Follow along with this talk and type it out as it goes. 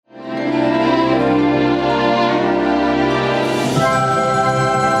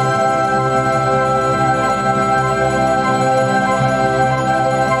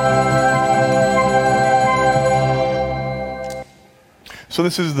So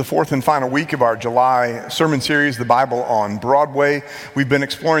this is the fourth and final week of our July sermon series, The Bible on Broadway. We've been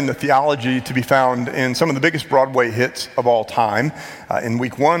exploring the theology to be found in some of the biggest Broadway hits of all time. In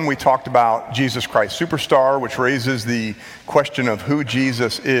week one, we talked about Jesus Christ Superstar, which raises the question of who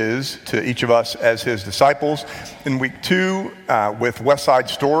Jesus is to each of us as his disciples. In week two, with West Side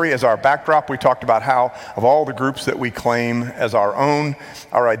Story as our backdrop, we talked about how, of all the groups that we claim as our own,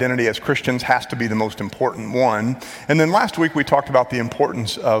 our identity as Christians has to be the most important one. And then last week, we talked about the importance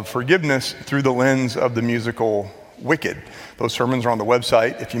of forgiveness through the lens of the musical Wicked. Those sermons are on the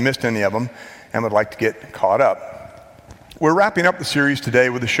website if you missed any of them and would like to get caught up. We're wrapping up the series today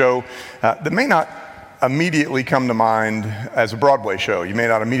with a show that may not immediately come to mind as a Broadway show. You may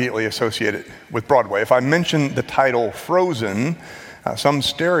not immediately associate it with Broadway. If I mention the title Frozen, some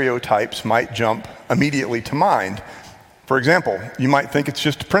stereotypes might jump immediately to mind. For example, you might think it's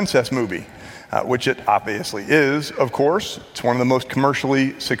just a princess movie, which it obviously is, of course. It's one of the most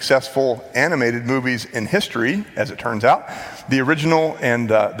commercially successful animated movies in history, as it turns out. The original and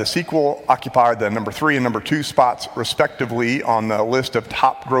the sequel occupy the number 3 and number 2 spots, respectively, on the list of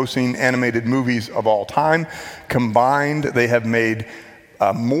top-grossing animated movies of all time. Combined, they have made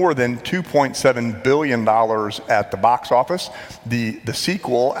more than $2.7 billion at the box office. The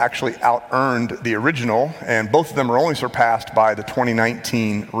sequel actually out-earned the original, and both of them are only surpassed by the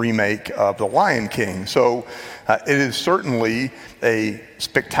 2019 remake of The Lion King. So it is certainly a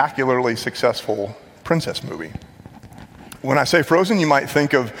spectacularly successful princess movie. When I say Frozen, you might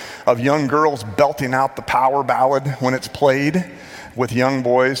think of young girls belting out the power ballad when it's played, with young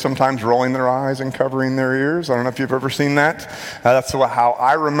boys sometimes rolling their eyes and covering their ears. I don't know if you've ever seen that. That's how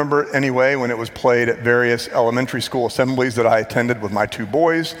I remember it anyway, when it was played at various elementary school assemblies that I attended with my 2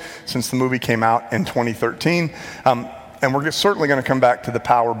 boys since the movie came out in 2013. And we're certainly going to come back to the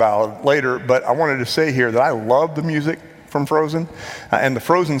power ballad later, but I wanted to say here that I love the music from Frozen, and the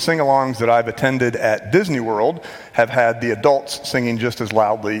Frozen sing-alongs that I've attended at Disney World have had the adults singing just as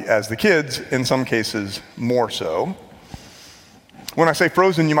loudly as the kids, in some cases more so. When I say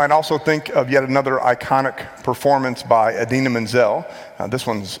Frozen, you might also think of yet another iconic performance by Idina Menzel. This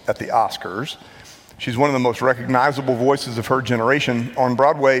one's at the Oscars. She's one of the most recognizable voices of her generation. On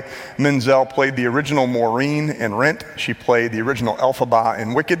Broadway, Menzel played the original Maureen in Rent. She played the original Elphaba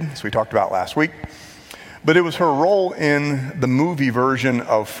in Wicked, as we talked about last week. But it was her role in the movie version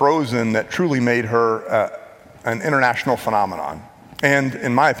of Frozen that truly made her an international phenomenon. And,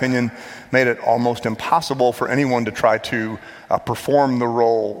 in my opinion, made it almost impossible for anyone to try to perform the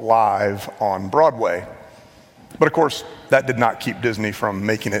role live on Broadway. But of course, that did not keep Disney from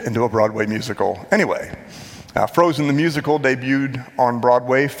making it into a Broadway musical anyway. Frozen the musical debuted on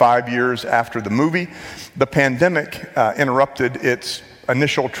Broadway 5 years after the movie. The pandemic interrupted its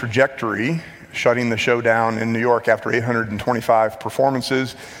initial trajectory, shutting the show down in New York after 825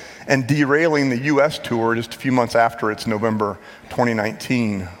 performances, and derailing the U.S. tour just a few months after its November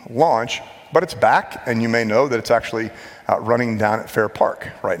 2019 launch. But it's back, and you may know that it's actually running down at Fair Park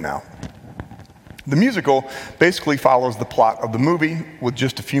right now. The musical basically follows the plot of the movie with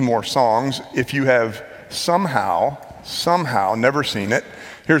just a few more songs. If you have somehow never seen it,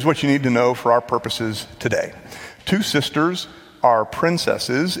 here's what you need to know for our purposes today. 2 sisters are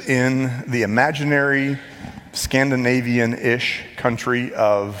princesses in the imaginary Scandinavian-ish country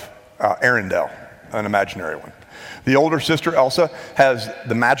of Arendelle, an imaginary one. The older sister, Elsa, has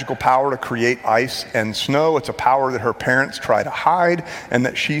the magical power to create ice and snow. It's a power that her parents try to hide and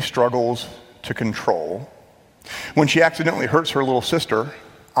that she struggles to control. When she accidentally hurts her little sister,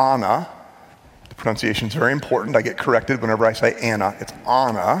 Anna, the pronunciation is very important. I get corrected whenever I say Anna. It's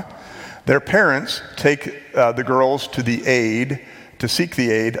Anna. Their parents take the girls to seek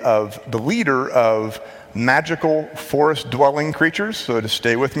the aid of the leader of magical forest-dwelling creatures. So to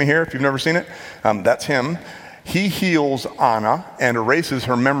stay with me here, if you've never seen it, that's him. He heals Anna and erases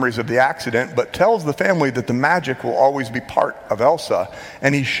her memories of the accident, but tells the family that the magic will always be part of Elsa,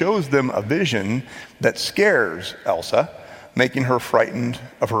 and he shows them a vision that scares Elsa, making her frightened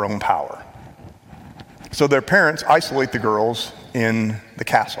of her own power. So their parents isolate the girls in the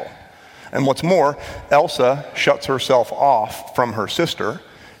castle. And what's more, Elsa shuts herself off from her sister,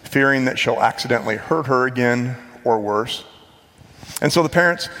 fearing that she'll accidentally hurt her again or worse. And so the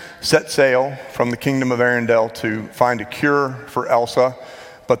parents set sail from the kingdom of Arendelle to find a cure for Elsa,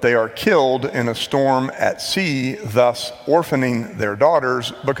 but they are killed in a storm at sea, thus orphaning their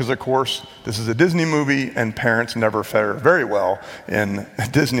daughters, because of course this is a Disney movie and parents never fare very well in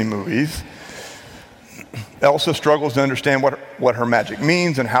Disney movies. Elsa struggles to understand what her magic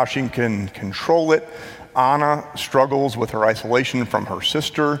means and how she can control it. Anna struggles with her isolation from her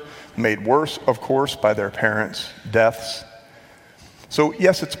sister, made worse, of course, by their parents' deaths. So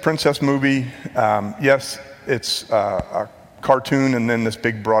yes, it's a princess movie. Yes, it's a cartoon and then this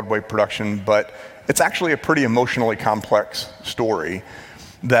big Broadway production, but it's actually a pretty emotionally complex story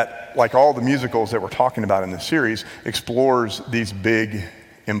that, like all the musicals that we're talking about in this series, explores these big,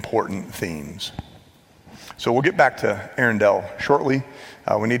 important themes. So we'll get back to Arendelle shortly.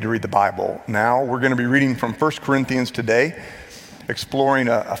 We need to read the Bible now. We're going to be reading from 1 Corinthians today, exploring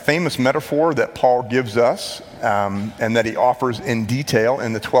a famous metaphor that Paul gives us and that he offers in detail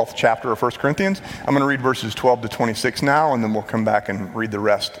in the 12th chapter of 1 Corinthians. I'm going to read verses 12 to 26 now, and then we'll come back and read the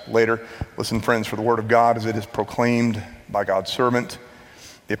rest later. Listen, friends, for the word of God as it is proclaimed by God's servant,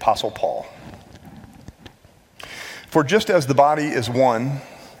 the Apostle Paul. For just as the body is one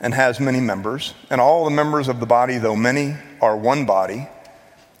and has many members, and all the members of the body, though many, are one body,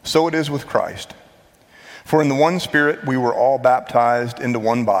 so it is with Christ. For in the one Spirit we were all baptized into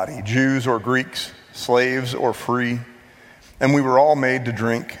one body, Jews or Greeks, slaves or free, and we were all made to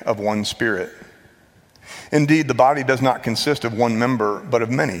drink of one Spirit. Indeed, the body does not consist of one member, but of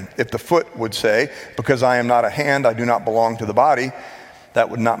many. If the foot would say, because I am not a hand, I do not belong to the body, that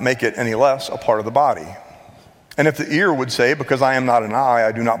would not make it any less a part of the body. And if the ear would say, because I am not an eye,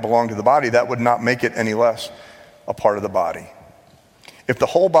 I do not belong to the body, that would not make it any less a part of the body. If the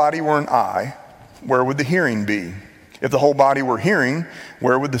whole body were an eye, where would the hearing be? If the whole body were hearing,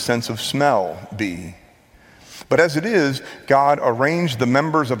 where would the sense of smell be? But as it is, God arranged the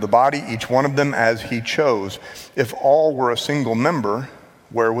members of the body, each one of them as he chose. If all were a single member,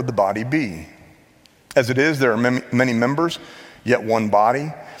 where would the body be? As it is, there are many members, yet one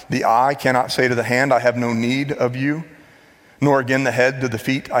body. The eye cannot say to the hand, I have no need of you, nor again the head to the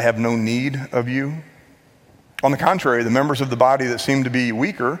feet, I have no need of you. On the contrary, the members of the body that seem to be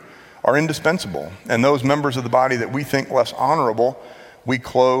weaker are indispensable, and those members of the body that we think less honorable, we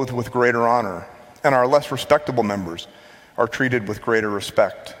clothe with greater honor, and our less respectable members are treated with greater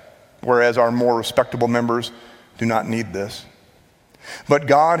respect, whereas our more respectable members do not need this. But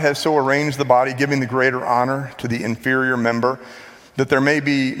God has so arranged the body, giving the greater honor to the inferior member, that there may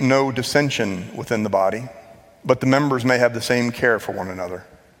be no dissension within the body, but the members may have the same care for one another.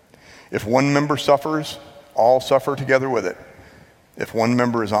 If one member suffers, all suffer together with it. If one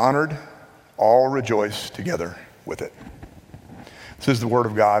member is honored, all rejoice together with it. This is the word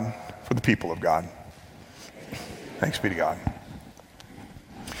of God for the people of God. Thanks be to God.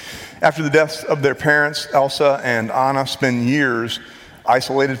 After the deaths of their parents, Elsa and Anna spend years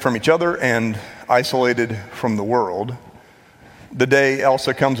isolated from each other and isolated from the world. The day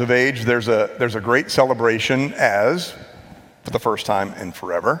Elsa comes of age, there's a great celebration as, for the first time in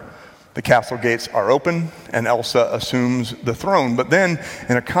forever, the castle gates are open and Elsa assumes the throne. But then,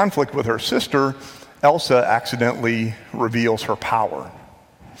 in a conflict with her sister, Elsa accidentally reveals her power.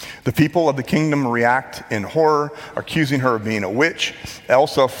 The people of the kingdom react in horror, accusing her of being a witch.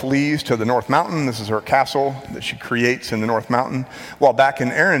 Elsa flees to the North Mountain. This is her castle that she creates in the North Mountain. While back in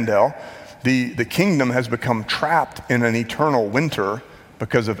Arendelle, the kingdom has become trapped in an eternal winter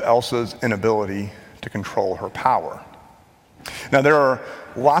because of Elsa's inability to control her power. Now, there are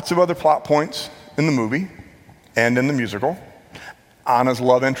lots of other plot points in the movie and in the musical. Anna's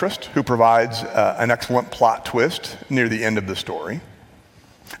love interest, who provides an excellent plot twist near the end of the story.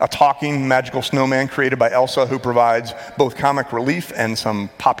 A talking magical snowman created by Elsa, who provides both comic relief and some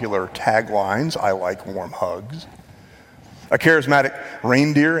popular taglines. I like warm hugs. A charismatic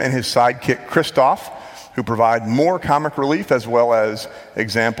reindeer and his sidekick Kristoff, who provide more comic relief as well as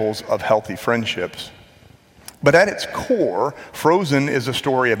examples of healthy friendships. But at its core, Frozen is a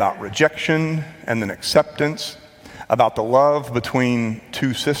story about rejection and then acceptance, about the love between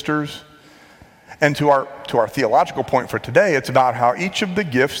two sisters. And to our theological point for today, it's about how each of the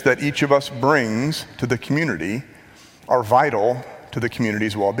gifts that each of us brings to the community are vital to the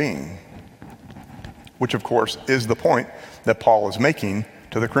community's well-being, which of course is the point that Paul is making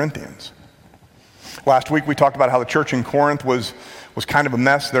to the Corinthians. Last week we talked about how the church in Corinth was kind of a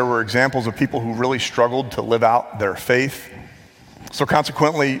mess. There were examples of people who really struggled to live out their faith. So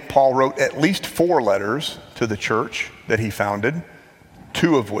consequently, Paul wrote at least 4 letters to the church that he founded,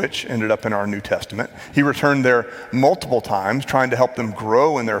 2 of which ended up in our New Testament. He returned there multiple times, trying to help them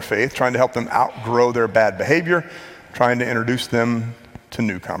grow in their faith, trying to help them outgrow their bad behavior, trying to introduce them to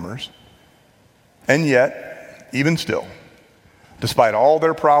newcomers. And yet, even still, despite all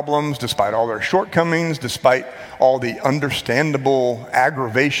their problems, despite all their shortcomings, despite all the understandable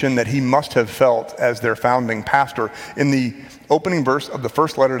aggravation that he must have felt as their founding pastor, in the opening verse of the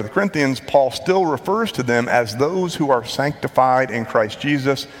first letter to the Corinthians, Paul still refers to them as those who are sanctified in Christ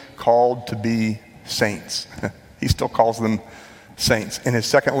Jesus, called to be saints. He still calls them saints. In his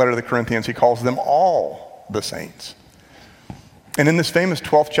second letter to the Corinthians, he calls them all the saints. And in this famous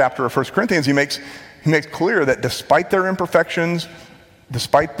 12th chapter of 1 Corinthians, he makes clear that despite their imperfections,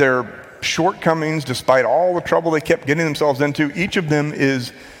 despite their shortcomings, despite all the trouble they kept getting themselves into, each of them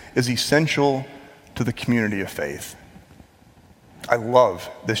is essential to the community of faith. I love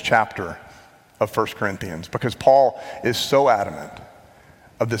this chapter of 1 Corinthians because Paul is so adamant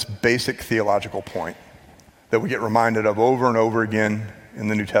of this basic theological point that we get reminded of over and over again in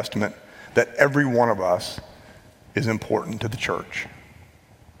the New Testament, that every one of us is important to the church.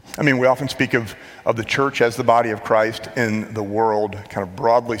 I mean, we often speak of the church as the body of Christ in the world, kind of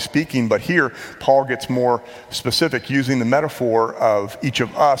broadly speaking, but here Paul gets more specific, using the metaphor of each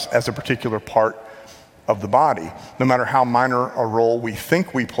of us as a particular part of the body. No matter how minor a role we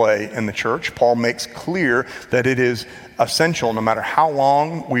think we play in the church, Paul makes clear that it is essential, no matter how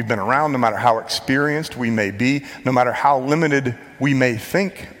long we've been around, no matter how experienced we may be, no matter how limited we may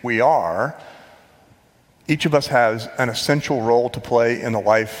think we are. Each of us has an essential role to play in the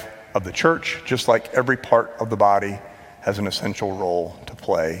life of the church, just like every part of the body has an essential role to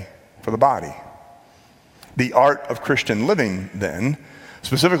play for the body. The art of Christian living, then,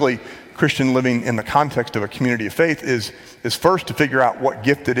 specifically Christian living in the context of a community of faith, is first to figure out what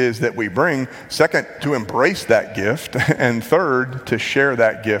gift it is that we bring, second, to embrace that gift, and third, to share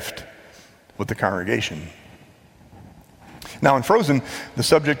that gift with the congregation. Now, in Frozen, the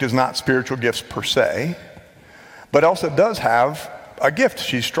subject is not spiritual gifts per se, but Elsa does have a gift.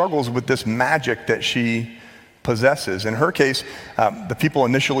 She struggles with this magic that she possesses. In her case, the people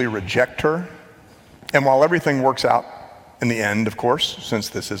initially reject her, and while everything works out in the end, of course, since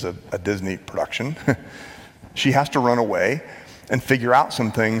this is a Disney production, she has to run away and figure out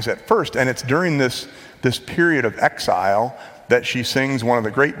some things at first. And it's during this period of exile that she sings one of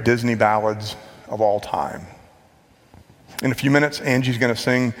the great Disney ballads of all time. In a few minutes, Angie's going to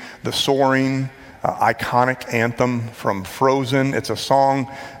sing the soaring, iconic anthem from Frozen. It's a song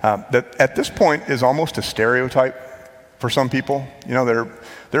that at this point is almost a stereotype for some people. You know,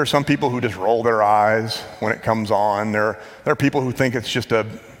 there are some people who just roll their eyes when it comes on. There are people who think it's just a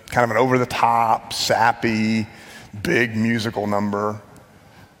kind of an over-the-top, sappy, big musical number.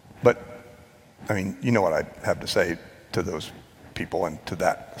 But, I mean, you know what I have to say to those people and to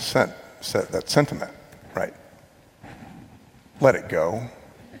that sentiment, right? Let it go.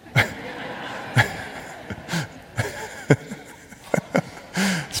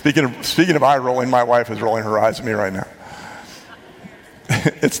 Speaking of eye rolling, my wife is rolling her eyes at me right now.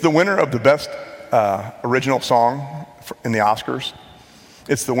 It's the winner of the best original song in the Oscars.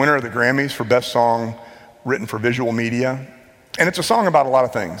 It's the winner of the Grammys for best song written for visual media. And it's a song about a lot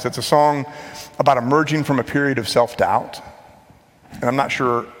of things. It's a song about emerging from a period of self-doubt. And I'm not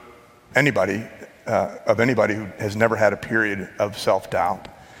sure anybody who has never had a period of self-doubt.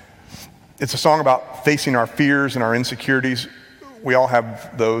 It's a song about facing our fears and our insecurities. We all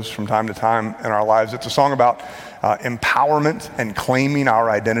have those from time to time in our lives. It's a song about empowerment and claiming our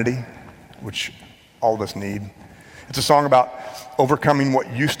identity, which all of us need. It's a song about overcoming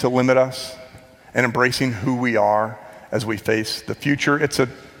what used to limit us and embracing who we are as we face the future. It's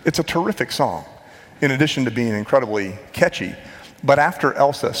a terrific song, in addition to being incredibly catchy. But after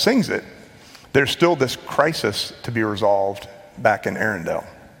Elsa sings it, there's still this crisis to be resolved back in Arendelle,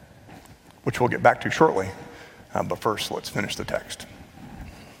 which we'll get back to shortly. But first, let's finish the text.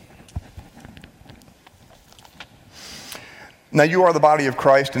 Now you are the body of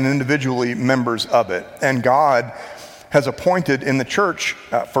Christ and individually members of it. And God has appointed in the church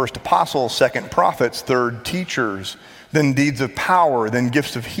first apostles, second prophets, third teachers, then deeds of power, then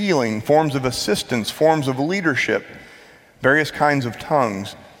gifts of healing, forms of assistance, forms of leadership, various kinds of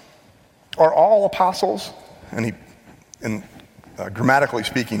tongues. Are all apostles? And grammatically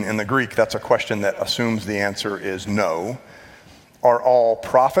speaking, in the Greek, that's a question that assumes the answer is no. Are all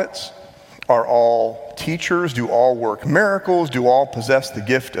prophets? Are all teachers? Do all work miracles? Do all possess the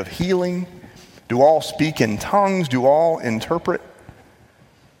gift of healing? Do all speak in tongues? Do all interpret?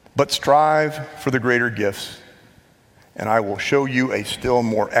 But strive for the greater gifts, and I will show you a still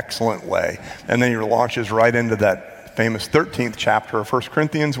more excellent way. And then he launches right into that famous 13th chapter of 1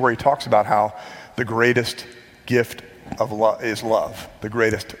 Corinthians, where he talks about how the greatest gift of love is love. The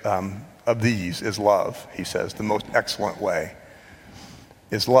greatest of these is love, he says. The most excellent way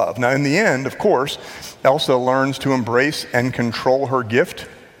is love. Now, in the end, of course, Elsa learns to embrace and control her gift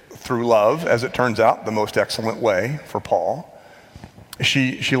through love, as it turns out, the most excellent way for Paul.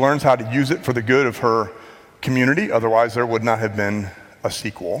 She learns how to use it for the good of her community, otherwise there would not have been a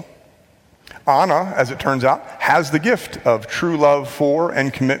sequel. Anna, as it turns out, has the gift of true love for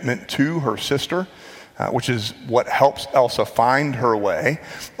and commitment to her sister. which is what helps Elsa find her way.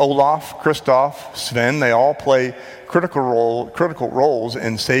 Olaf, Kristoff, Sven, they all play critical roles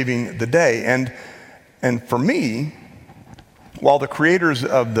in saving the day. And for me, while the creators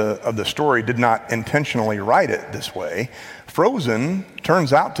of the story did not intentionally write it this way, Frozen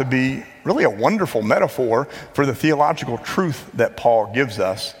turns out to be really a wonderful metaphor for the theological truth that Paul gives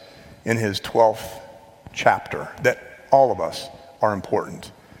us in his 12th chapter, that all of us are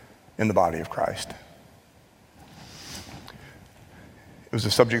important in the body of Christ. It was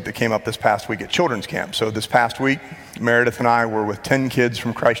a subject that came up this past week at children's camp. So this past week, Meredith and I were with 10 kids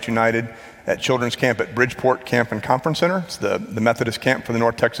from Christ United at children's camp at Bridgeport Camp and Conference Center. It's the Methodist camp for the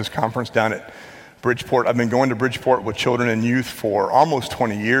North Texas Conference down at Bridgeport. I've been going to Bridgeport with children and youth for almost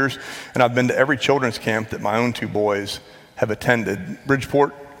 20 years, and I've been to every children's camp that my own two boys have attended.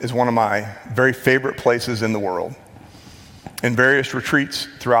 Bridgeport is one of my very favorite places in the world. In various retreats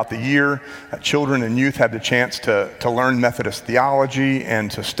throughout the year, children and youth have the chance to learn Methodist theology and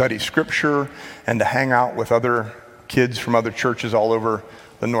to study scripture and to hang out with other kids from other churches all over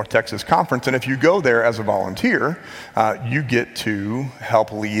the North Texas Conference. And if you go there as a volunteer, you get to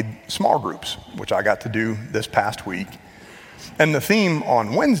help lead small groups, which I got to do this past week. And the theme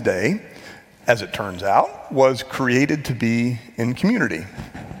on Wednesday, as it turns out, was created to be in community.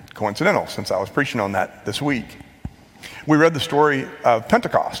 Coincidental, since I was preaching on that this week. We read the story of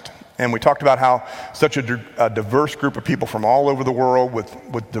Pentecost, and we talked about how such a diverse group of people from all over the world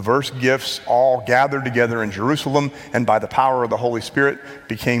with diverse gifts all gathered together in Jerusalem, and by the power of the Holy Spirit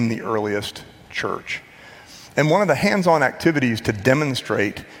became the earliest church. And one of the hands-on activities to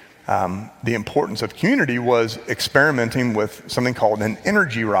demonstrate the importance of community was experimenting with something called an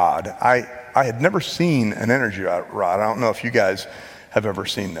energy rod. I had never seen an energy rod. I don't know if you guys have ever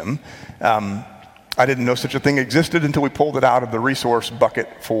seen them. I didn't know such a thing existed until we pulled it out of the resource bucket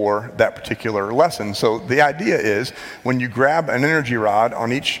for that particular lesson. So the idea is when you grab an energy rod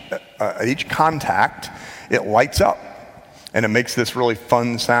on each contact, it lights up and it makes this really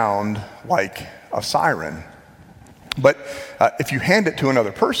fun sound like a siren. But if you hand it to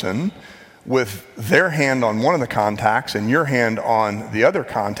another person with their hand on one of the contacts and your hand on the other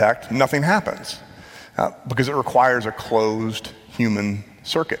contact, nothing happens because it requires a closed human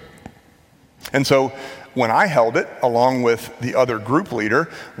circuit. And so when I held it, along with the other group leader,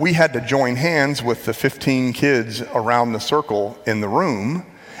 we had to join hands with the 15 kids around the circle in the room.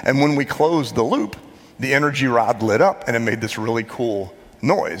 And when we closed the loop, the energy rod lit up and it made this really cool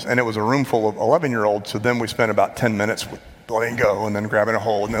noise. And it was a room full of 11-year-olds, so then we spent about 10 minutes with letting go and then grabbing a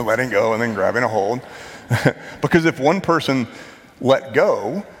hold and then letting go and then grabbing a hold. Because if one person let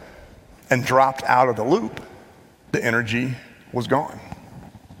go and dropped out of the loop, the energy was gone.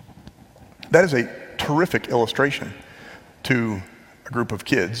 That is a terrific illustration to a group of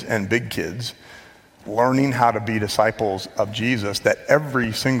kids and big kids learning how to be disciples of Jesus, that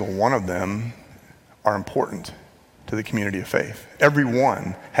every single one of them are important to the community of faith. Every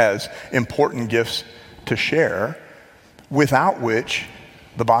one has important gifts to share, without which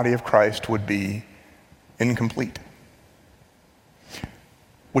the body of Christ would be incomplete,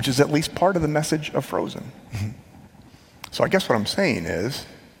 which is at least part of the message of Frozen. So I guess what I'm saying is,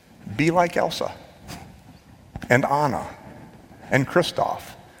 be like Elsa and Anna and Kristoff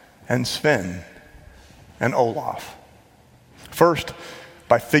and Sven and Olaf. First,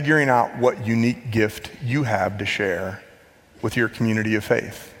 by figuring out what unique gift you have to share with your community of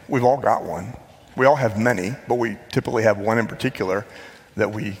faith. We've all got one. We all have many, but we typically have one in particular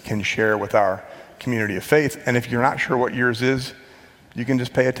that we can share with our community of faith. And if you're not sure what yours is, you can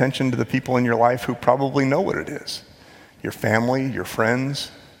just pay attention to the people in your life who probably know what it is. Your family, your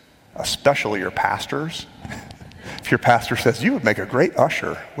friends, especially your pastors. If your pastor says, you would make a great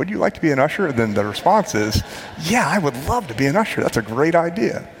usher, would you like to be an usher? Then the response is, yeah, I would love to be an usher. That's a great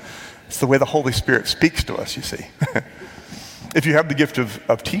idea. It's the way the Holy Spirit speaks to us, you see. If you have the gift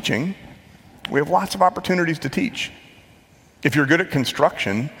of teaching, we have lots of opportunities to teach. If you're good at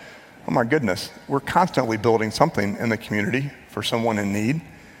construction, oh my goodness, we're constantly building something in the community for someone in need.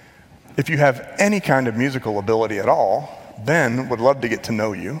 If you have any kind of musical ability at all, Ben would love to get to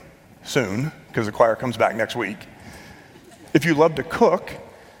know you soon, because the choir comes back next week. If you love to cook,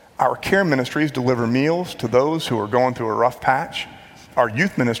 our care ministries deliver meals to those who are going through a rough patch. Our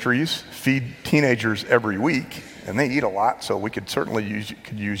youth ministries feed teenagers every week, and they eat a lot, so we could certainly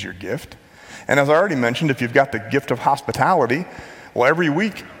use your gift. And as I already mentioned, if you've got the gift of hospitality, well, every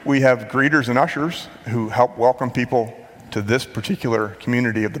week we have greeters and ushers who help welcome people to this particular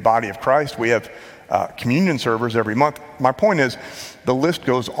community of the body of Christ. We have communion servers every month. My point is, the list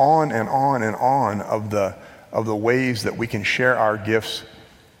goes on and on and on of the ways that we can share our gifts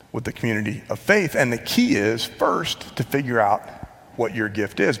with the community of faith. And the key is first to figure out what your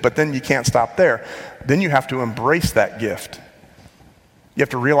gift is. But then you can't stop there. Then you have to embrace that gift. You have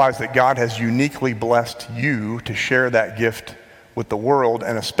to realize that God has uniquely blessed you to share that gift with the world,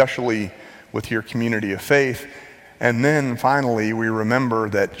 and especially with your community of faith. And then finally, we remember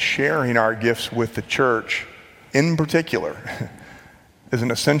that sharing our gifts with the church in particular is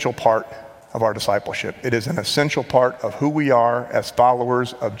an essential part of our discipleship. It is an essential part of who we are as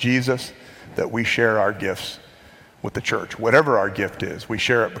followers of Jesus, that we share our gifts with the church. Whatever our gift is, we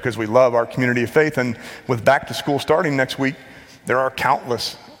share it because we love our community of faith. And with back to school starting next week, there are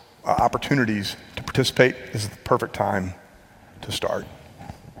countless opportunities to participate. This is the perfect time to start.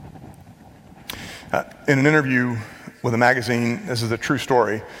 In an interview with a magazine, this is a true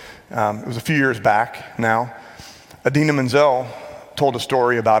story. It was a few years back now. Adina Menzel told a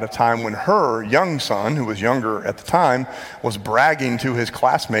story about a time when her young son, who was younger at the time, was bragging to his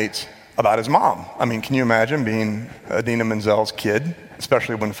classmates about his mom. I mean, can you imagine being Adina Menzel's kid,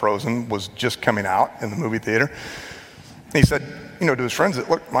 especially when Frozen was just coming out in the movie theater? He said, to his friends, that,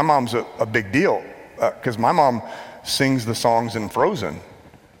 look, my mom's a big deal because my mom sings the songs in Frozen.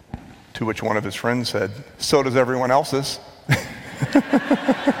 To which one of his friends said, so does everyone else's.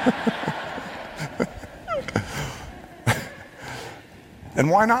 And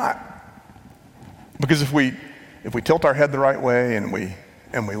why not? Because if we tilt our head the right way and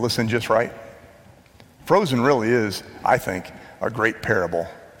we listen just right, Frozen really is, I think, a great parable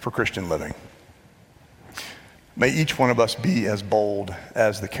for Christian living. May each one of us be as bold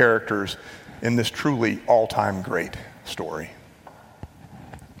as the characters in this truly all-time great story.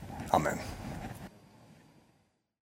 Amen.